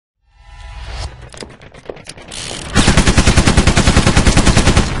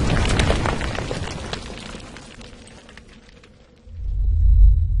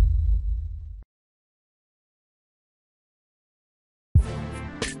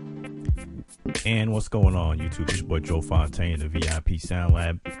And what's going on, YouTube? It's your boy Joe Fontaine, the VIP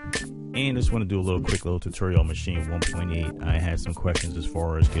SOUNDLAB, and just want to do a quick little tutorial on Maschine 1.8. I had some questions as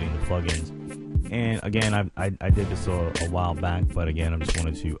far as getting the plugins, and again, I did this a while back, but again, I just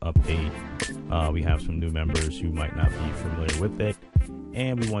wanted to update. We have some new members who might not be familiar with it,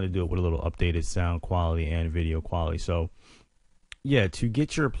 and we want to do it with a little updated sound quality and video quality. So, yeah, to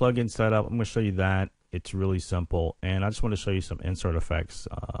get your plugin set up, I'm going to show you that. It's really simple, and I just want to show you some insert effects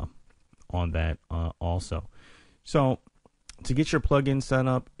on that also. So to get your plugin set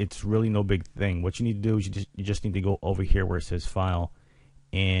up, it's really no big thing. What you need to do is you just need to go over here where it says File,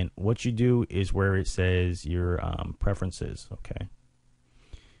 and what you do is where it says your preferences. Okay.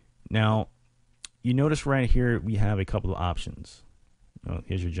 Now you notice right here we have a couple of options.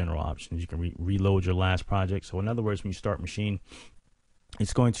 Here's your general options. You can reload your last project. So in other words, when you start Maschine,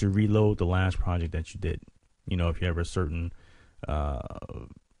 it's going to reload the last project that you did. You know, if you have a certain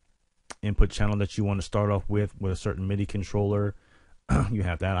input channel that you want to start off with a certain MIDI controller, you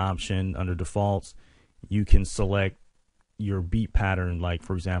have that option. Under defaults, you can select your beat pattern. Like,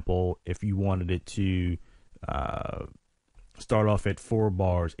 for example, if you wanted it to start off at 4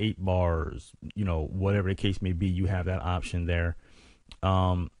 bars, 8 bars, you know, whatever the case may be, you have that option there.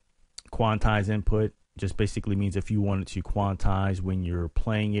 Quantize Input just basically means if you wanted to quantize when you're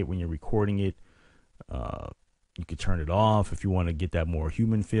playing it, when you're recording it, you could turn it off. If you want to get that more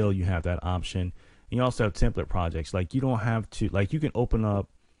human feel, you have that option. And you also have template projects. Like, you don't have to, like, you can open up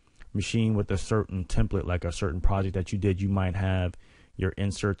Maschine with a certain template, like a certain project that you did. You might have your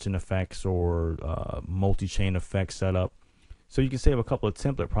inserts and effects or multi-chain effects set up. So you can save a couple of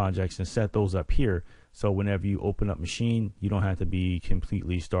template projects and set those up here. So whenever you open up Maschine, you don't have to be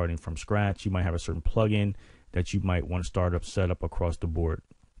completely starting from scratch. You might have a certain plugin that you might want to set up across the board.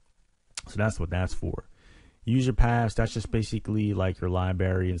 So that's what that's for. User paths, that's just basically like your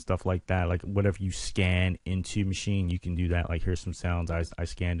library and stuff like that. Like whatever you scan into Maschine, you can do that. Like, here's some sounds I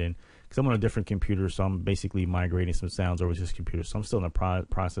scanned in, because I'm on a different computer, so I'm basically migrating some sounds over to this computer. So I'm still in the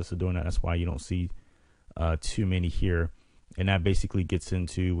process of doing that. That's why you don't see too many here. And that basically gets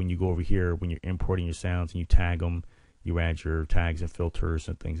into when you go over here, when you're importing your sounds and you tag them, you add your tags and filters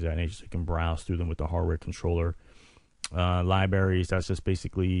and things of that nature, so you can browse through them with the hardware controller. Libraries, that's just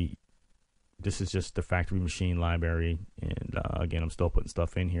basically, this is just the factory Maschine library. And again, I'm still putting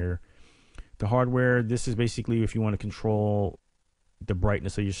stuff in here. The hardware, this is basically if you want to control the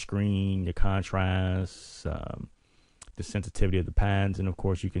brightness of your screen, your contrast, the sensitivity of the pads, and of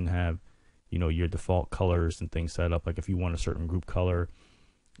course you can have, you know, your default colors and things set up. Like if you want a certain group color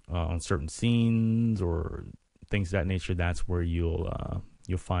on certain scenes or things of that nature, that's where you'll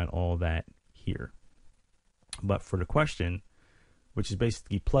find all that here. But for the question, which is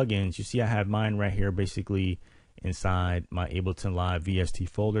basically plugins, you see I have mine right here basically inside my Ableton Live VST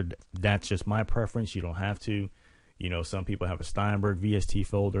folder. That's just my preference. You don't have to. You know, some people have a Steinberg VST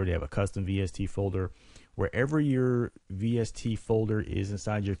folder. They have a custom VST folder. Wherever your VST folder is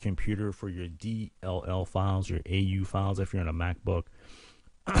inside your computer for your DLL files, your AU files, if you're on a MacBook,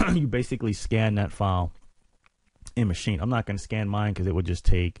 you basically scan that file in Maschine. I'm not going to scan mine because it would just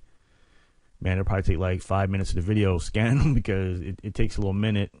take, man, it'll probably take like 5 minutes of the video scanning them, because it takes a little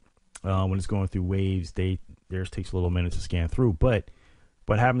minute when it's going through waves. Theirs takes a little minute to scan through. But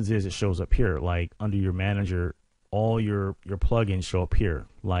what happens is it shows up here, like under your manager, all your plugins show up here.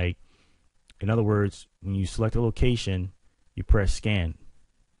 Like, in other words, when you select a location, you press scan.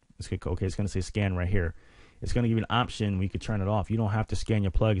 It's going to say scan right here. It's going to give you an option where you can turn it off. You don't have to scan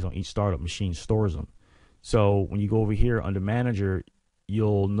your plugins on each startup. Maschine stores them. So when you go over here under manager,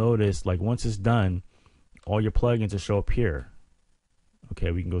 you'll notice, like, once it's done, all your plugins will show up here.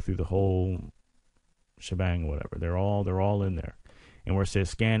 Okay, we can go through the whole shebang, whatever. They're all in there. And where it says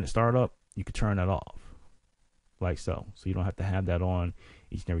scan at startup, you can turn that off, like so. So you don't have to have that on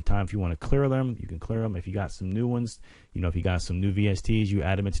each and every time. If you want to clear them, you can clear them. If you got some new ones, you know, if you got some new VSTs, you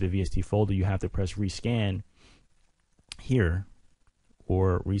add them into the VST folder, you have to press rescan here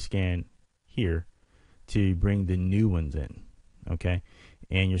or rescan here to bring the new ones in. Okay.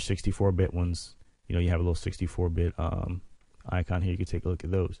 And your 64-bit ones, you know, you have a little 64-bit icon here. You can take a look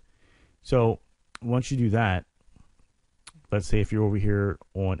at those. So once you do that, let's say if you're over here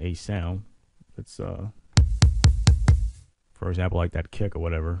on a sound, let's for example, like that kick or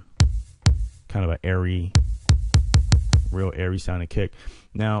whatever, kind of an airy, real airy sounding kick.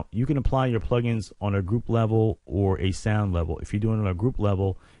 Now you can apply your plugins on a group level or a sound level. If you're doing it on a group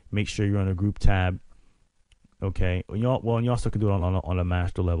level, make sure you're on a group tab. Okay. And you also can do it on a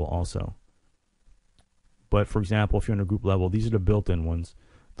master level also. But for example, if you're on a group level, these are the built-in ones.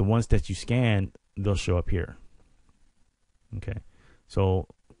 The ones that you scan, they'll show up here. Okay. So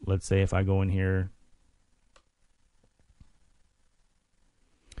let's say if I go in here,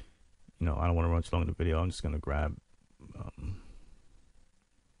 you know, I don't want to run too long in the video. I'm just going to grab,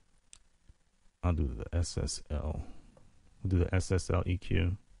 I'll do the SSL. We'll do the SSL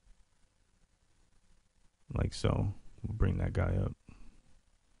EQ. Like so. We'll bring that guy up.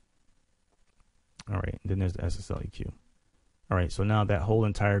 All right, then there's the SSL EQ. All right, so now that whole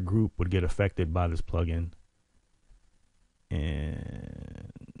entire group would get affected by this plugin.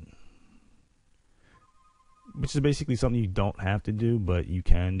 And which is basically something you don't have to do, but you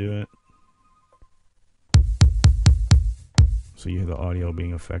can do it. So you hear the audio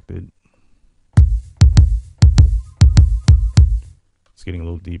being affected. It's getting a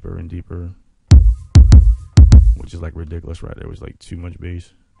little deeper and deeper, which is like ridiculous, right? There was like too much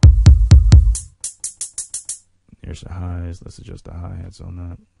bass. Here's the highs. Let's adjust the hi-hats on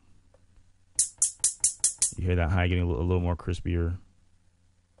that. You hear that high getting a little more crispier.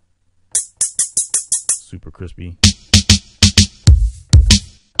 Super crispy.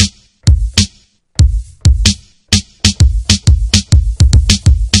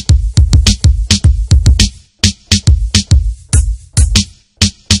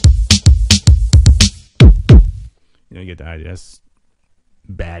 You know, you get the idea. That's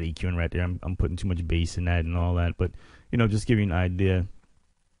bad EQing right there. I'm putting too much bass in that and all that, but you know, just give you an idea.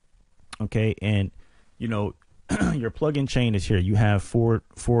 Okay, and you know, your plugin chain is here. You have four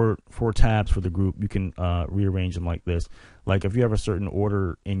tabs for the group. You can rearrange them like this. Like if you have a certain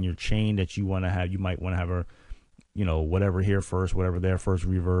order in your chain that you want to have, you might want to have a, you know, whatever here first, whatever there first,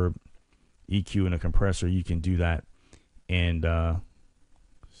 reverb, EQ, and a compressor. You can do that. And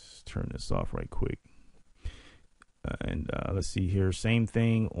let's turn this off right quick. And let's see here. Same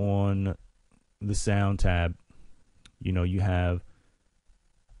thing on the sound tab. You know, you have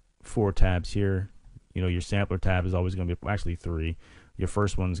 4 tabs here. You know, your sampler tab is always going to be actually 3. Your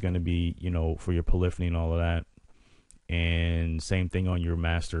first one's going to be, you know, for your polyphony and all of that. And same thing on your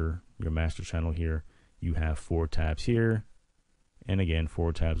master channel here. You have 4 tabs here. And again,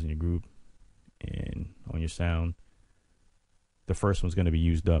 4 tabs in your group. And on your sound, the first one's going to be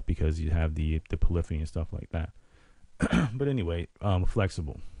used up because you have the polyphony and stuff like that. But anyway,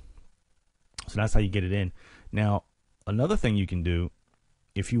 flexible. So that's how you get it in. Now, another thing you can do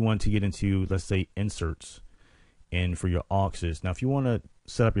if you want to get into, let's say, inserts and for your auxes. Now, if you want to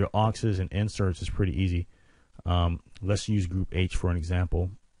set up your auxes and inserts, it's pretty easy. Let's use group H for an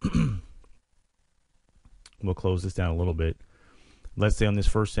example. We'll close this down a little bit. Let's say on this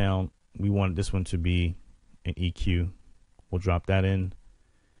first sound, we want this one to be an EQ. We'll drop that in.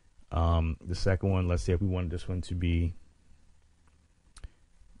 The second one, let's say if we wanted this one to be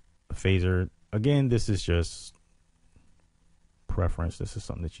a phaser. Again, this is just preference. This is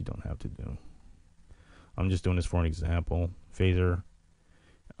something that you don't have to do. I'm just doing this for an example. Phaser.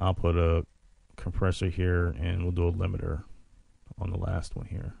 I'll put a compressor here and we'll do a limiter on the last one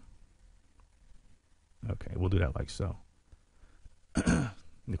here. Okay, we'll do that like so.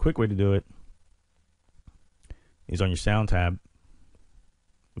 The quick way to do it is on your sound tab.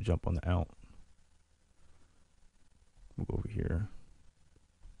 We'll jump on the out. We'll go over here.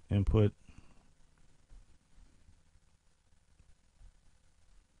 Input.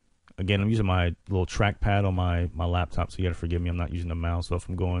 Again, I'm using my little trackpad on my laptop, so you gotta forgive me. I'm not using the mouse, so if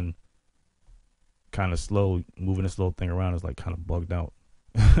I'm going kind of slow, moving this little thing around is like kind of bugged out.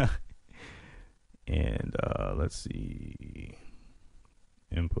 And let's see.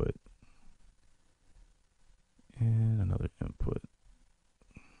 Input. And another input.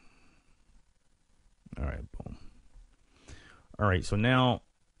 All right, boom. All right, so now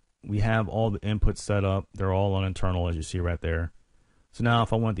we have all the inputs set up. They're all on internal, as you see right there. So now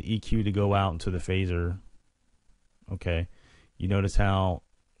if I want the EQ to go out into the phaser, okay, you notice how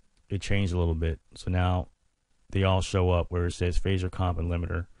it changed a little bit. So now they all show up where it says phaser, comp, and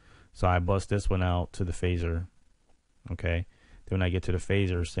limiter. So I bust this one out to the phaser, okay. Then when I get to the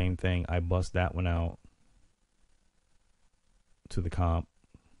phaser, same thing. I bust that one out to the comp.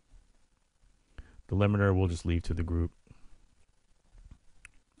 The limiter we'll just leave to the group.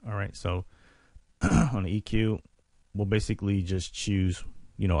 All right, so on the EQ, we'll basically just choose,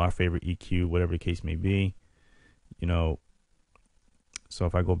 you know, our favorite EQ, whatever the case may be. You know, so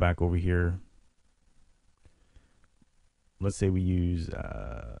if I go back over here, let's say we use,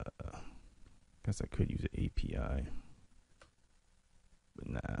 I guess I could use an API, but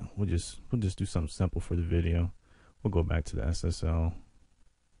nah, we'll just do something simple for the video. We'll go back to the SSL.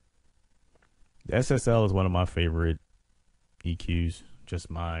 The SSL is one of my favorite EQs,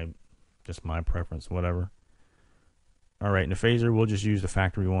 just my preference, whatever. All right, in the phaser, we'll just use the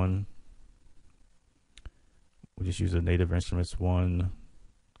factory one. We'll just use the Native Instruments one.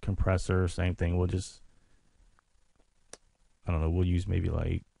 compressor, same thing. We'll just, I don't know, we'll use maybe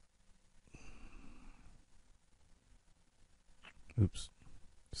like, oops,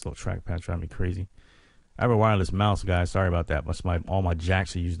 this little trackpad driving me crazy. I have a wireless mouse, guys. Sorry about that. All my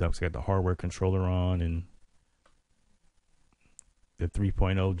jacks are used up. So I got the hardware controller on, and the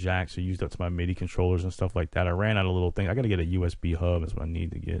 3.0 jacks are used up to my MIDI controllers and stuff like that. I ran out of little things. I got to get a USB hub. That's what I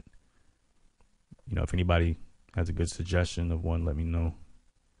need to get. You know, if anybody has a good suggestion of one, let me know.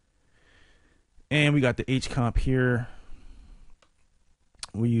 And we got the H comp here.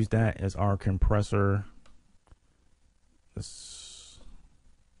 We use that as our compressor. This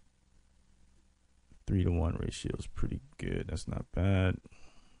 3-to-1 ratio is pretty good. That's not bad.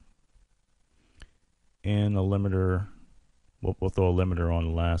 And a limiter. We'll throw a limiter on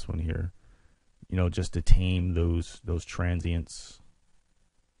the last one here. You know, just to tame those transients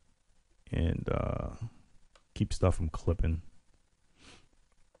and keep stuff from clipping.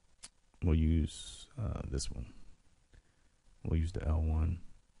 We'll use this one. We'll use the L1.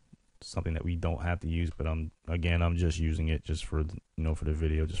 Something that we don't have to use, but I'm just using it just for, you know, for the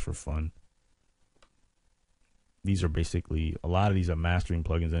video, just for fun. These are basically, a lot of these are mastering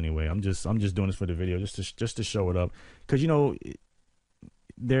plugins anyway. I'm just doing this for the video, just to show it up, because, you know,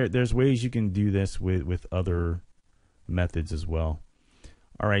 there's ways you can do this with other methods as well.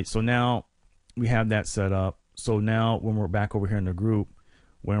 All right, so now we have that set up. So now when we're back over here in the group,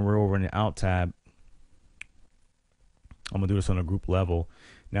 when we're over in the Out tab, I'm gonna do this on a group level.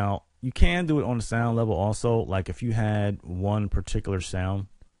 Now you can do it on the sound level also. Like if you had one particular sound,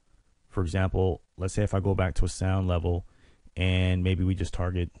 for example, let's say if I go back to a sound level and maybe we just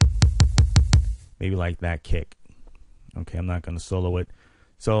target maybe like that kick. Okay, I'm not gonna solo it.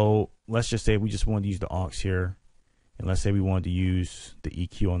 So let's just say we just wanted to use the aux here, and let's say we wanted to use the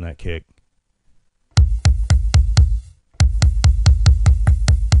EQ on that kick.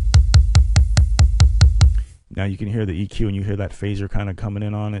 Now you can hear the EQ and you hear that phaser kind of coming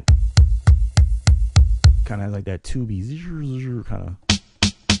in on it. Kind of has like that tubey kind of.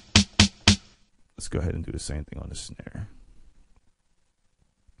 Let's go ahead and do the same thing on the snare.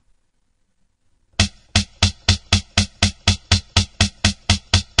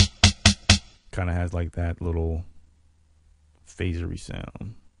 Kind of has like that little phasery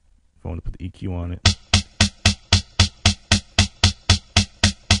sound. If I want to put the EQ on it.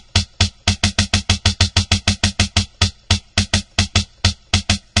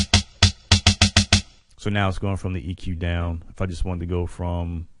 So now it's going from the EQ down. If I just wanted to go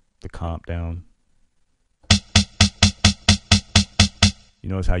from the comp down. You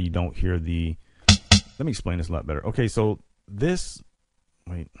notice how you don't hear the... Let me explain this a lot better. Okay, so this...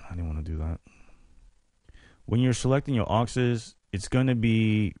 Wait, I didn't want to do that. When you're selecting your auxes, it's going to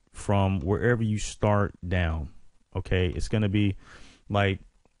be from wherever you start down. Okay, it's going to be like...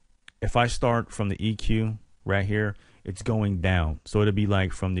 If I start from the EQ right here, it's going down. So it'll be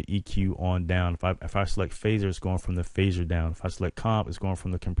like from the EQ on down. If I select phaser, it's going from the phaser down. If I select comp, it's going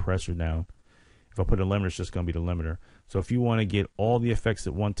from the compressor down. If I put a limiter, it's just going to be the limiter. So if you want to get all the effects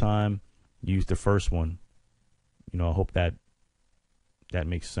at one time, use the first one. You know, I hope that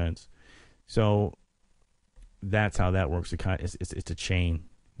makes sense. So that's how that works. It's a chain.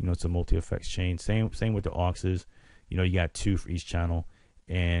 You know, it's a multi-effects chain. Same with the auxes. You know, you got 2 for each channel.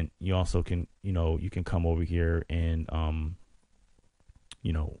 And you also can, you know, you can come over here and,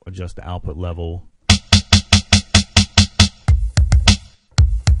 you know, adjust the output level.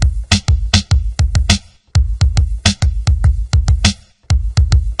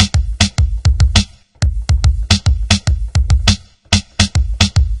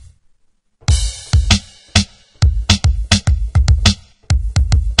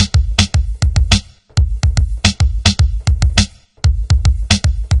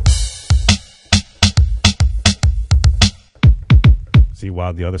 See,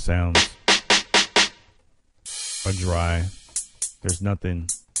 while the other sounds are dry, there's nothing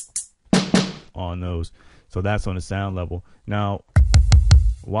on those. So that's on the sound level. Now,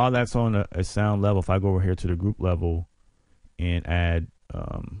 while that's on a sound level, if I go over here to the group level and add,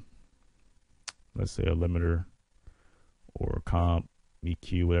 let's say a limiter or a comp,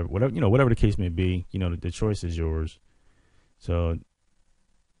 EQ, whatever, you know, whatever the case may be, you know, the choice is yours. So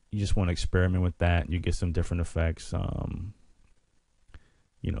you just want to experiment with that. You get some different effects.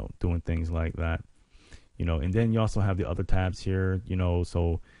 You know, doing things like that, you know, and then you also have the other tabs here, you know,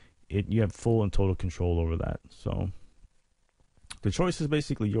 so you have full and total control over that. So the choice is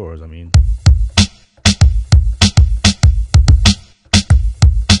basically yours. I mean,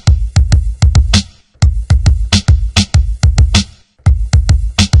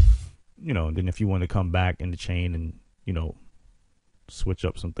 you know, then if you want to come back in the chain and, you know, switch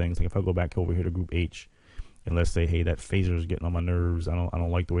up some things. Like if I go back over here to group H, and let's say, hey, that phaser is getting on my nerves. I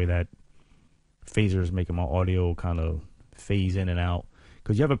don't like the way that phaser is making my audio kind of phase in and out.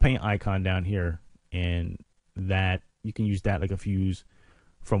 Because you have a paint icon down here, and that you can use that. Like if you use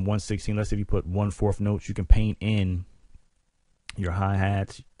from 1/16, let's say if you put 1/4 notes, you can paint in your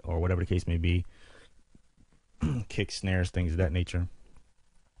hi-hats or whatever the case may be, kick, snares, things of that nature.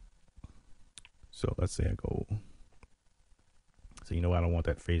 So let's say I go, so you know, I don't want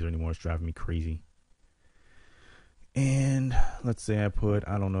that phaser anymore. It's driving me crazy. And let's say I put,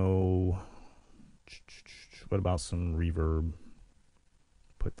 I don't know, what about some reverb?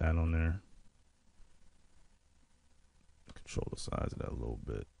 Put that on there. Control the size of that a little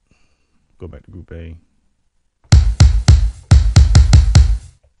bit. Go back to group A.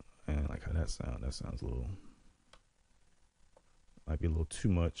 And I like how that sounds. That sounds a little, might be a little too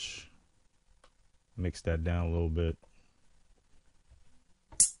much. Mix that down a little bit.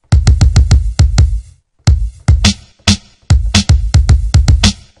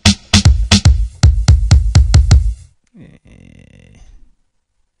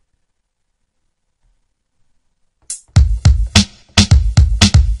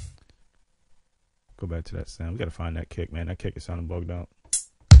 Go back to that sound. We gotta find that kick, man. That kick is sounding bugged out.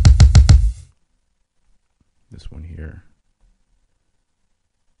 This one here.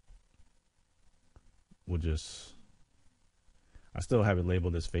 We'll just, I still have it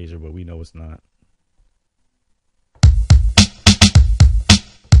labeled as phaser, but we know it's not.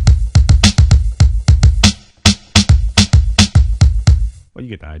 Well, you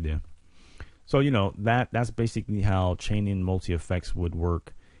get the idea. So, you know, that's basically how chaining multi-effects would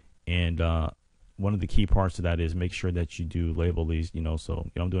work. And one of the key parts of that is make sure that you do label these, you know, so,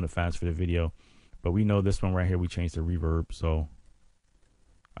 you know, I'm doing it fast for the video, but we know this one right here, we changed the reverb. So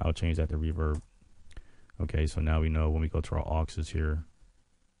I'll change that to reverb. Okay, so now we know when we go to our Auxes here,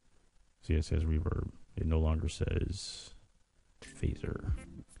 see it says reverb. It no longer says phaser,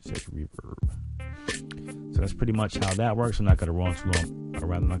 it says reverb. So that's pretty much how that works. I'm not going to run too long, or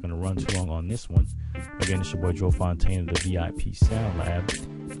rather, I'm not going to run too long on this one. Again, it's your boy Joe Fontaine of the VIP Sound Lab,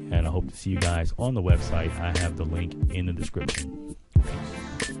 and I hope to see you guys on the website. I have the link in the description.